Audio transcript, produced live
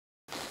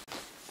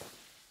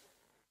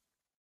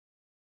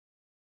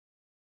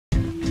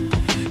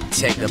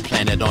take the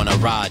planet on a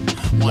ride.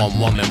 One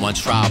woman, one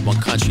tribe, one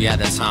country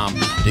at a time.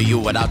 Do you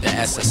without the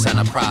SS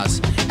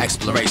Enterprise.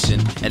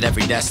 Exploration at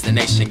every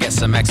destination, get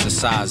some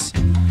exercise.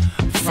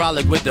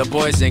 Frolic with the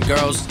boys and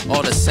girls.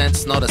 All the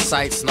scents, know the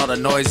sights, know the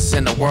noises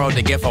in the world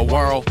to give a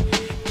whirl.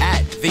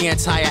 At the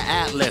entire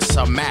atlas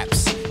of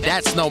maps.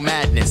 That's no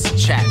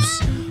madness,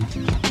 chaps.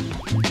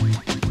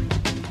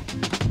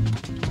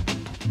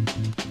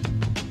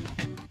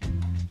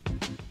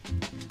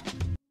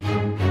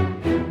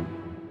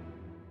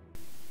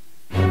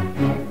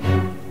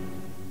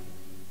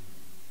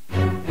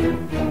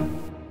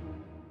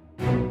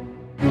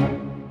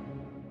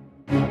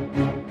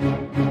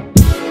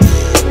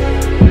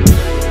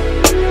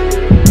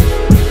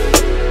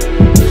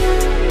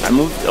 I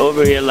moved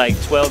over here like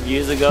 12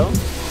 years ago.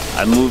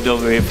 I moved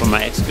over here from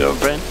my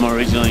ex-girlfriend. I'm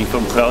originally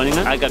from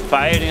Groningen. I got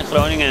fired in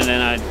Groningen and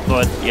then I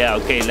thought, yeah,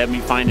 okay, let me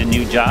find a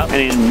new job.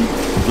 And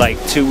in like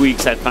 2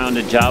 weeks I found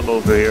a job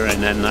over here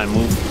and then I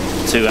moved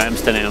to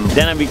Amsterdam.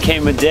 Then I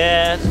became a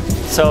dad.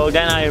 So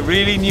then I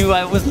really knew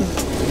I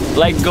wasn't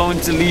like going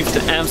to leave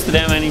to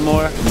Amsterdam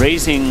anymore.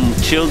 Raising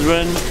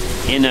children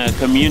in a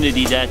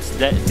community that's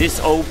this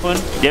open.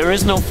 There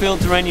is no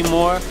filter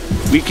anymore.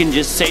 We can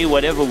just say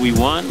whatever we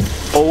want.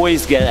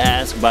 Always get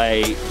asked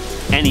by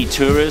any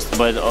tourist,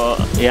 but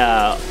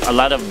yeah, a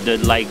lot of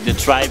the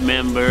tribe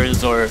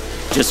members or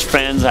just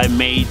friends I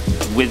made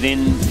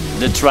within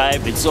the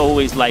tribe, it's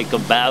always like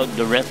about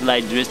the red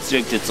light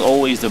district. It's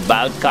always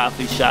about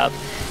coffee shop.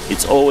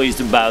 It's always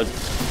about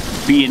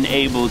being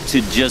able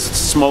to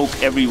just smoke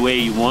everywhere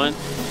you want.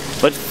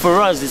 But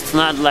for us, it's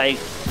not like,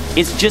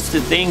 it's just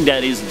a thing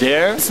that is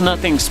there. It's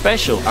nothing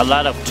special. A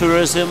lot of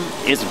tourism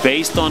is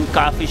based on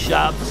coffee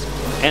shops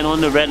and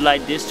on the red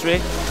light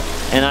district.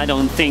 And I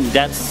don't think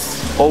that's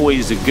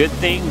always a good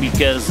thing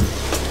because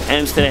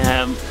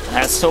Amsterdam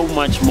has so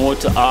much more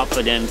to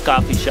offer than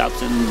coffee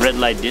shops in red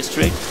light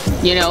district.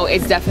 You know,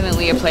 it's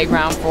definitely a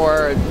playground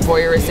for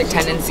voyeuristic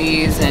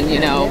tendencies, and you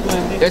know,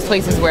 there's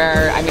places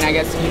where, I mean, I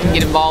guess you can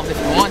get involved if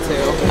you want to.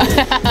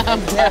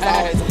 There's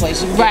always a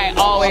place you can right,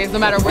 always, no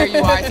matter where you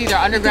are. It's either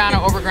underground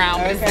or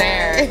overground, but it's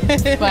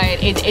there.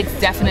 But it's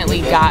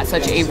definitely got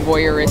such a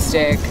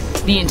voyeuristic,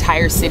 the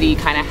entire city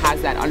kind of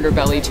has that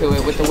underbelly to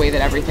it with the way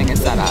that everything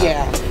is set up.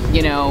 Yeah.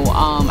 You know,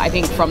 I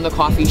think from the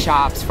coffee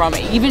shops, from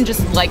even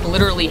just like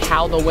literally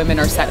how the women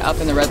are set up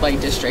in the red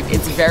light district,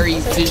 it's very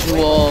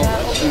visual.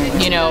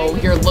 You know,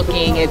 you're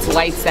looking, it's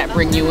lights that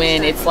bring you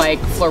in, it's like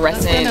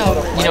fluorescent,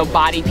 you know,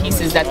 body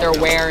pieces that they're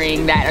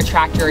wearing that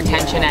attract your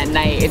attention at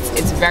night.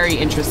 It's very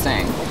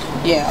interesting.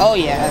 Yeah, oh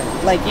yeah.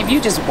 Like if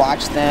you just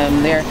watch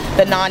them, they're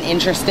the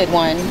non-interested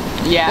one.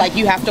 Yeah. Like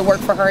you have to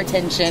work for her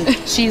attention.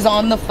 She's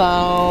on the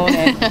phone.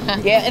 And,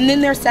 yeah, and then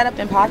they're set up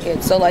in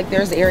pockets. So like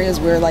there's areas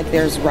where like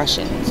there's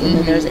Russians. And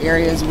then there's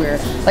areas where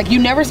like you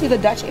never see the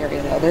Dutch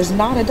area though. There's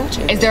not a Dutch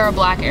area. Is there a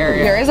black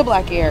area? There is a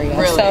black area.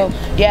 Really? So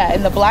yeah,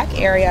 in the black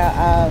area,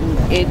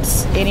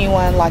 it's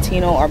anyone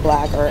Latino or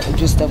black or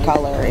just of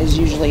color is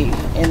usually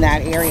in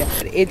that area.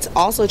 It's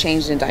also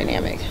changed in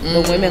dynamic.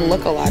 The women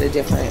look a lot of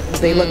different.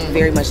 They look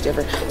very much different.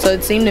 So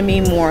it seemed to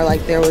me more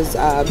like there was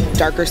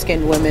darker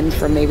skinned women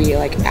from maybe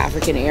like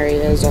African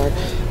areas or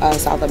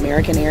South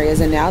American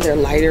areas, and now they're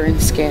lighter in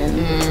skin,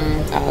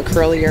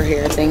 curlier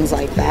hair, things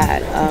like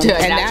that.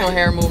 And natural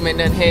hair movement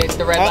done hit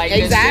the red light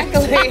district.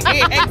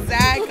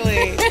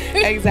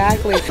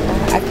 Exactly.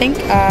 I think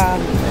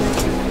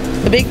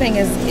the big thing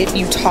is if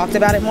you talked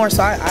about it more.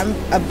 So I'm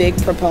a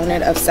big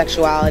proponent of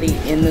sexuality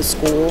in the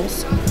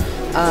schools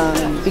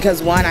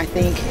because one, I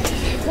think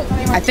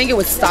it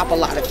would stop a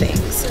lot of things.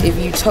 If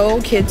you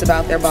told kids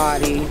about their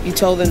body, you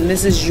told them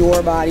this is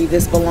your body,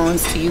 this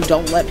belongs to you,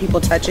 don't let people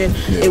touch it,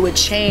 it would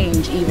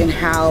change even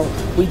how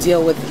we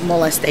deal with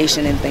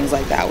molestation and things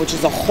like that, which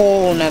is a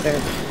whole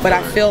nother. But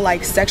I feel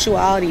like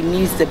sexuality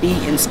needs to be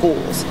in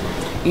schools,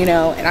 you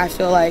know, and I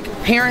feel like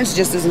parents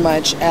just as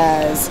much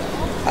as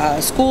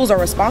schools are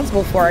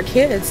responsible for our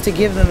kids to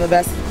give them the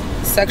best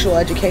sexual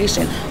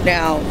education.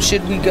 Now,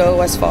 should we go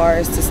as far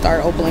as to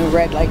start opening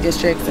red light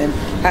districts and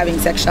having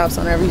sex shops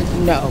on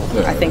everything? No,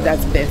 I think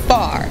that's a bit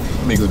far. I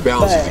mean, because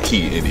balance is the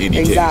key in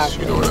any case,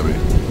 you know what I mean?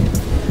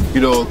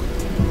 You know,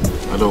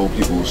 I know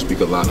people speak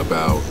a lot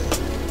about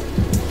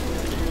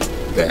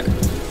that,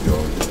 you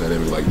know,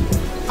 dynamic. Like,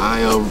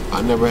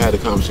 I never had a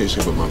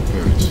conversation with my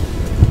parents.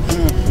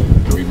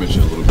 And we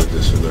mentioned a little bit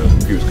this in the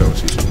previous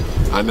conversation.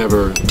 I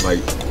never,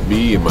 like,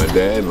 me and my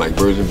dad, like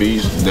birds and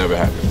bees, never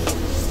happened.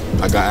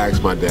 Like I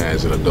asked my dad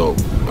as an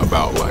adult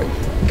about like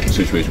a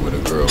situation with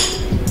a girl,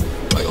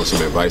 like on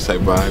some advice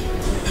type vibe,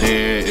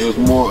 and it was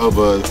more of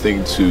a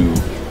thing to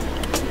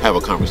have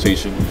a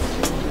conversation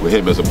with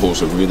him as opposed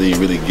to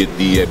really get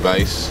the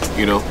advice,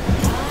 you know,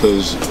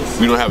 because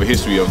we don't have a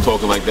history of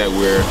talking like that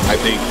where I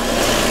think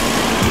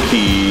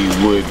he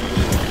would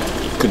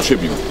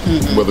contribute,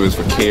 whether it's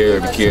for care,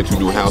 if he cared to a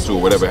new house or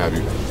whatever have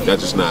you.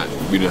 That's just not,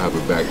 we didn't have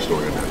a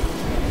backstory on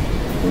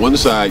that. One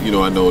side, you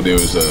know, I know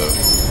there's a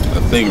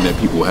thing that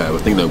people have, a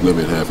thing that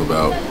women have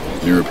about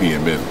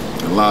European men.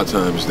 And a lot of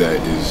times that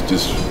is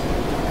just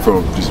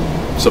from just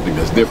something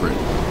that's different.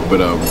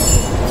 But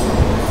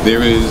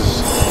there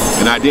is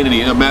an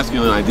identity, a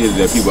masculine identity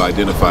that people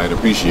identify and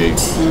appreciate,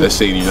 let's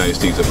say in the United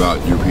States,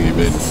 about European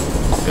men.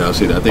 And I'll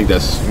say that I think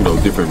that's, you know,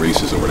 different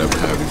races or whatever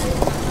have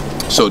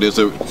you. So there's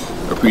a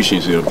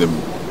appreciation of them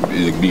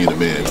being a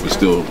man, but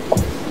still,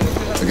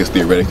 I guess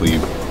theoretically,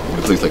 in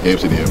a place like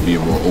Amsterdam,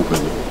 being more open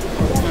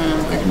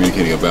and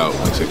communicating about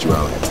like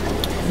sexuality.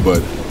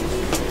 But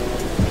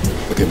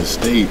like in the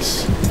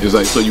States, it's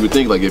like, so you would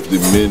think like if the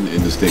men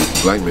in the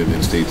States, black men in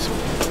the States,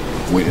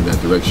 went in that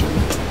direction,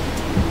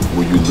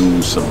 would you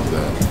lose some of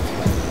that?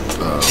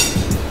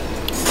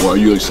 Or are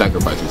you really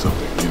sacrificing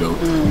something, you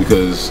know?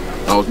 Because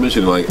I was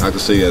mentioning, like, I could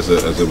say as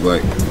a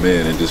black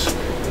man and just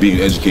being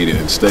educated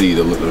and studied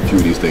a few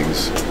of these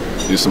things,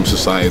 there's some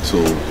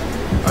societal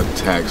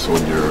attacks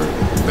on your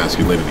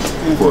masculinity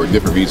for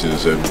different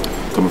reasons and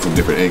coming from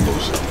different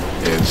angles.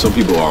 And some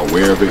people are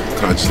aware of it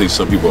consciously,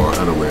 some people are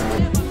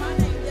unaware.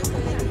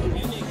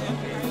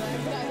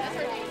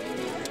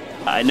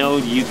 I know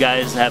you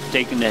guys have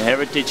taken the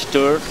heritage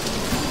tour,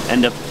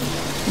 and the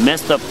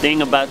messed up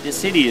thing about this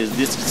city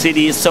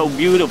is so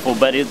beautiful,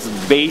 but it's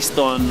based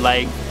on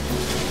like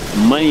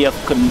money of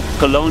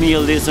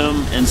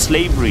colonialism and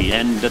slavery.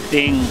 And the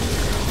thing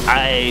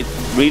I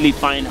really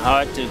find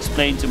hard to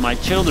explain to my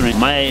children.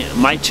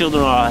 My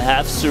children are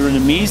half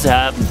Surinamese,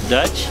 half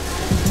Dutch,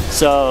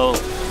 so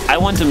I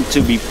want them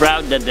to be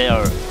proud that they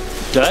are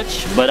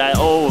Dutch, but I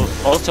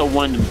also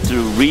want them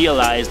to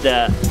realize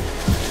that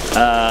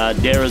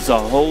there is a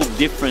whole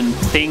different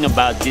thing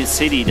about this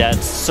city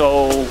that's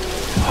so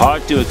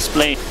hard to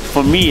explain.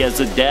 For me as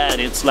a dad,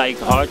 it's like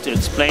hard to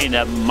explain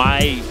that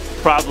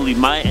probably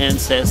my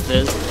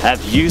ancestors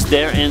have used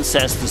their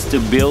ancestors to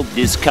build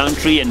this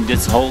country and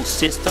this whole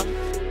system.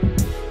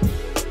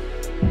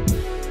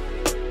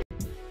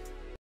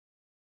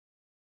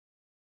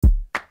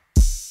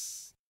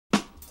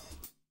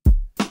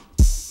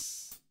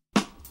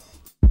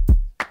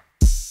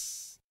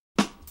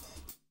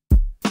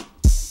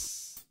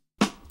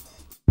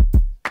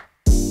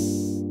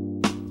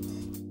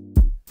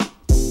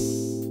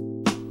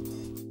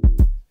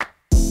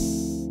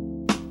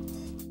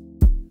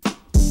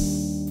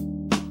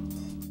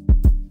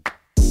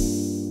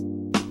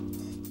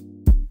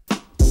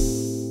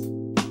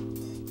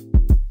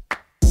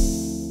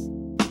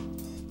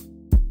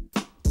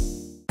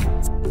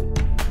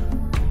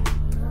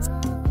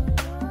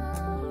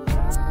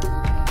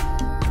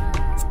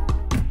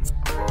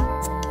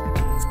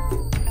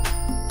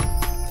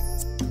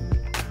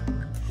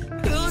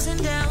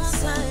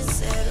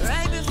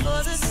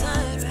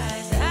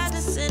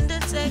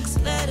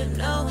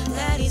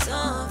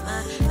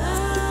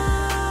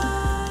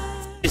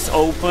 It's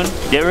open.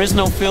 There is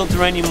no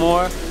filter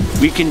anymore.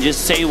 We can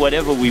just say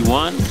whatever we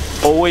want.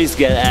 Always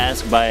get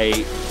asked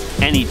by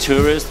any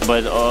tourist,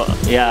 but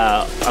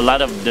yeah, a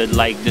lot of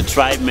the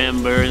tribe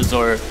members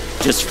or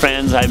just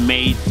friends I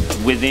made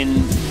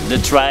within the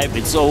tribe,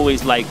 it's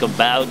always like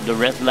about the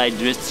red light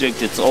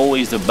district. It's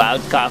always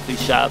about coffee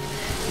shop.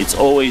 It's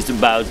always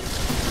about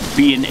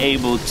being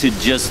able to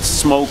just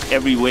smoke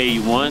every way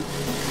you want.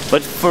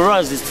 But for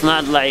us, it's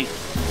not like,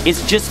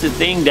 it's just a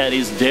thing that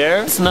is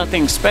there. It's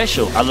nothing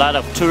special. A lot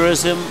of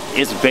tourism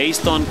is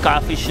based on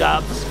coffee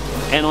shops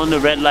and on the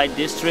red light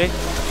district.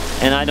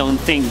 And I don't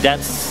think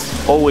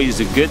that's always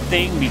a good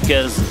thing,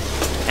 because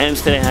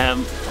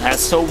Amsterdam has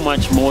so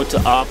much more to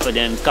offer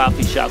than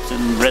coffee shops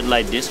in red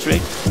light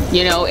district.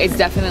 You know, it's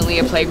definitely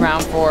a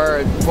playground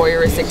for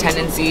voyeuristic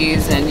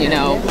tendencies, and you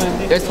know,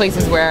 there's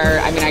places where,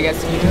 I mean, I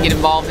guess you can get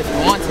involved if you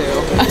want to.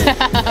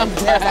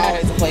 There's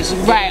always a place you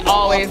can right,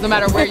 always, no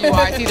matter where you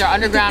are. It's either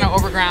underground or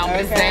overground,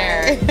 but it's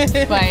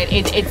there. But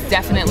it's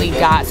definitely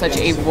got such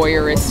a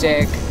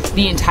voyeuristic,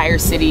 the entire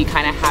city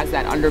kind of has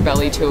that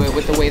underbelly to it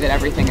with the way that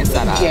everything is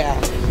set up. Yeah.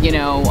 You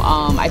know,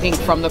 I think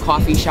from the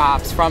coffee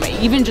shops, from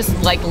even just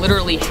like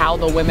literally how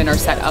the women are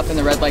set up in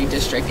the red light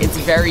district, it's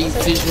very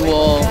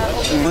visual.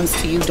 Once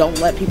to you, don't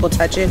let people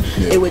touch it.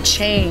 Yeah. It would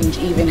change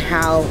even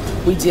how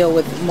we deal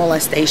with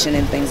molestation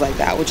and things like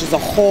that, which is a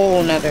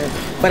whole nother.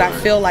 But I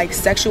feel like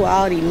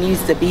sexuality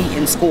needs to be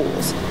in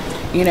schools,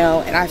 you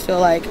know, and I feel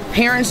like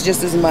parents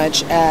just as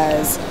much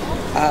as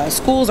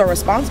schools are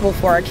responsible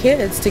for our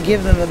kids to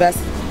give them the best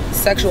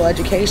sexual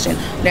education.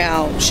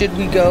 Now, should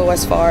we go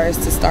as far as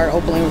to start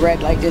opening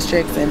red light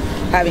districts and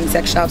having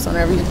sex shops on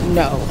everything?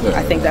 No,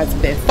 I think that's a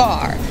bit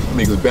far. I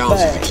mean, the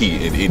balance is the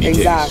key in any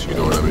case, you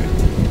know what I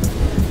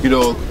mean? You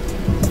know,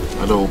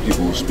 I know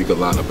people speak a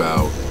lot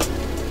about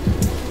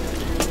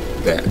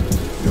that,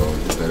 you know,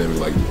 that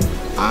like,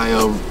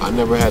 I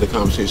never had a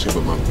conversation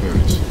with my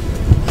parents.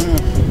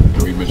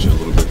 And we mentioned a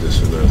little bit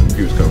this in the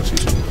previous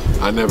conversation.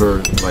 I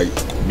never, like,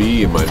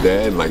 me and my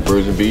dad, like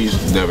birds and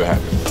bees, never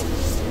happened.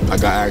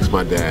 Like, I asked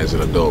my dad as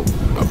an adult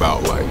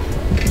about like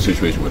a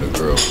situation with a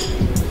girl,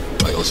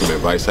 like on some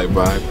advice type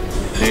vibe,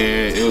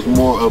 and it was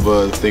more of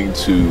a thing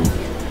to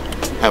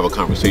have a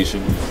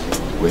conversation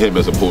with him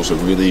as opposed to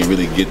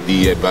really get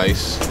the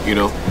advice, you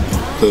know,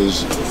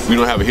 because we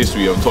don't have a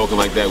history of talking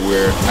like that,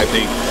 where I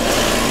think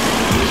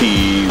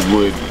he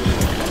would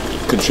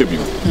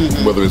contribute,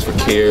 whether it's for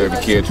care, if you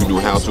care to a new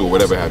house or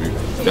whatever have you.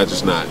 That's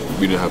just not,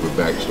 we didn't have a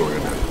backstory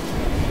on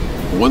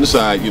that. On one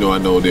side, you know, I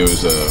know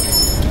there's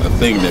a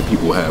thing that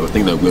people have, a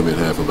thing that women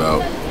have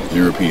about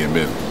European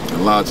men.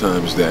 And a lot of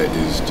times that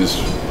is just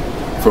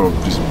from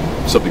just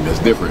something that's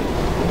different.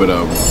 But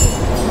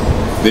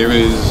there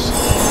is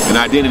an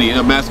identity,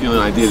 a masculine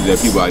identity that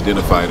people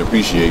identify and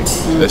appreciate,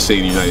 let's say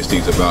in the United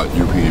States, about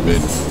European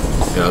men.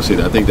 And I'll say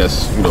that I think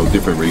that's, you know,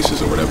 different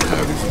races or whatever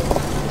have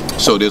you.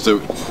 So there's a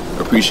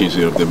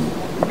appreciation of them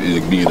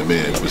being a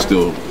man, but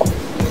still,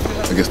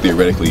 I guess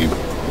theoretically, in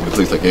a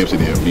place like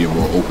Amsterdam, being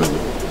more open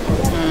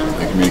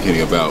and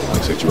communicating about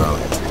like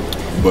sexuality.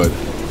 But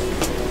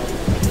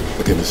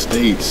like in the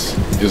States,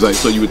 it's like,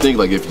 so you would think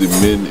like if the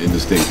men in the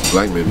States,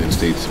 black men in the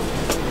States,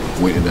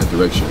 went in that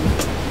direction,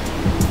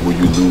 will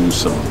you lose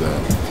some of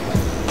that?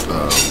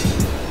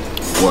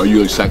 Or are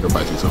you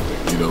sacrificing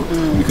something, you know?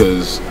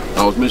 Because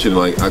I was mentioning,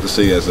 like, I could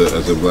say as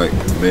a black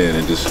man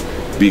and just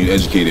being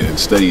educated and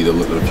studied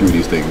a few of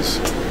these things,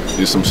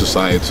 there's some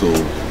societal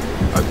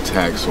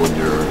attacks on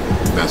your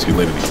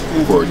masculinity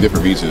for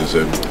different reasons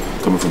and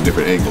coming from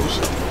different angles.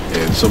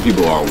 And some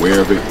people are aware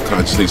of it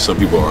consciously, some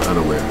people are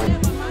unaware.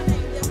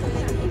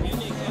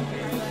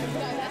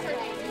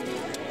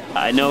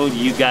 I know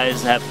you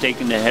guys have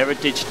taken the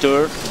heritage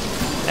tour,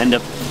 and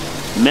the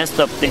messed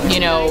up thing. You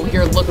know,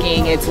 you're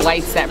looking, it's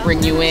lights that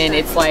bring you in,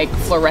 it's like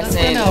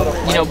fluorescent,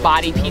 you know,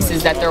 body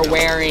pieces that they're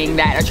wearing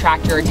that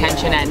attract your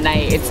attention at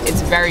night.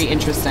 It's very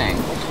interesting.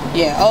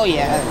 Yeah, oh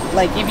yeah.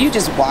 Like if you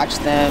just watch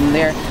them,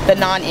 they're the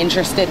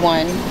non-interested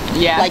one.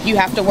 Yeah. Like you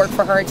have to work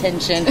for her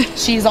attention.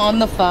 She's on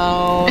the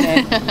phone.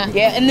 And,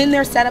 yeah, and then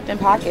they're set up in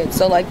pockets.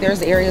 So like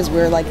there's areas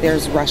where like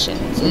there's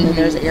Russians. And then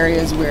there's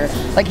areas where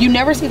like you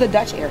never see the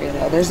Dutch area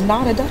though. There's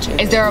not a Dutch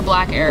area. Is there a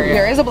black area?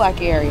 There is a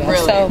black area.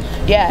 Really? So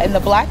yeah, in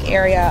the black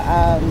area,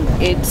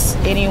 it's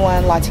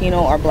anyone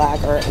Latino or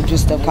black or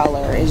just of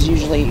color is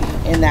usually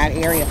in that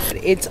area.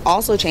 It's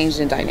also changed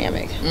in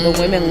dynamic. The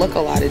women look a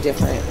lot of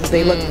different.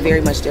 They look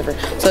very much different.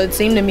 So it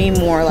seemed to me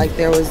more like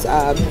there was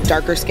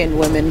darker skinned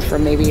women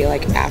from maybe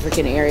like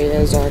African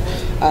areas or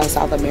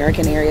South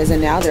American areas,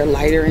 and now they're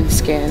lighter in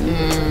skin,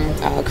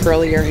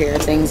 curlier hair,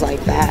 things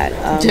like that.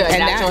 And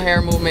natural hair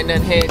movement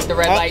that hit the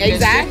red light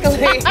district.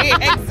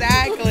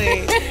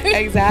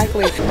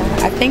 Exactly.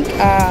 I think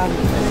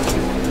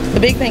the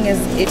big thing is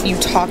if you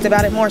talked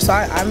about it more. So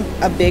I'm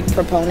a big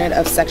proponent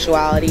of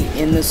sexuality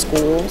in the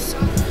schools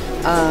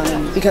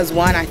because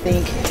one, I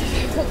think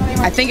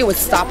it would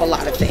stop a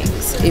lot of things.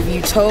 If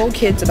you told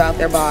kids about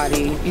their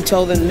body, you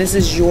told them this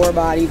is your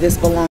body, this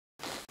belongs.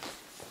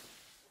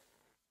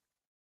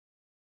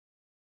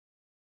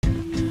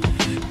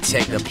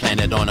 Take the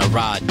planet on a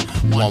ride.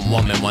 One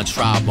woman, one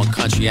tribe, one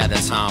country at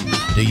a time.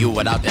 Do you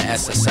without the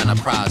SS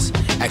Enterprise.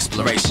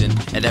 Exploration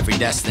at every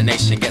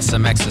destination, get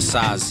some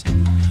exercise.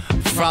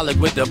 Frolic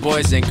with the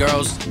boys and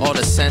girls. All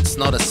the scents,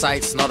 all the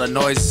sights, all the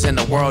noises in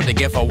the world to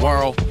give a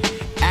whirl.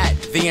 At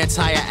the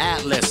entire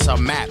atlas of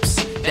maps.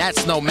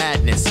 That's no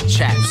madness,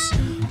 chaps.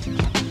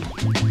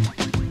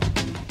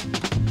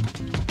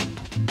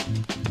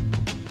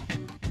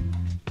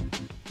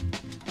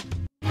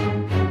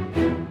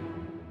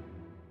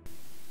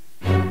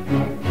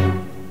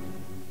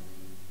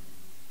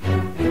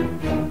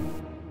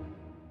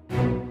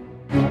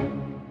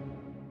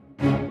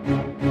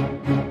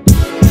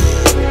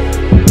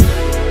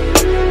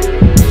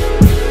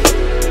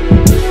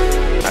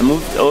 I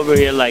moved over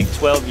here like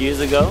 12 years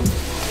ago.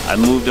 I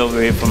moved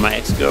over here from my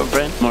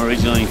ex-girlfriend. I'm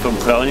originally from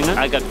Groningen.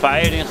 I got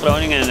fired in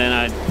Groningen and then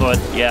I thought,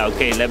 yeah,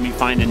 okay, let me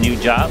find a new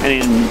job.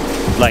 And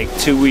in like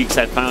 2 weeks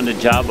I found a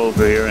job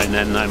over here and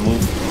then I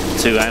moved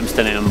to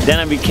Amsterdam. Then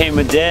I became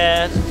a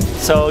dad.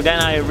 So then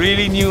I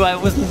really knew I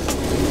wasn't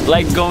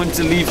like going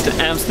to leave to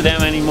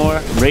Amsterdam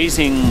anymore.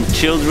 Raising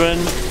children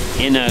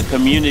in a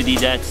community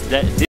that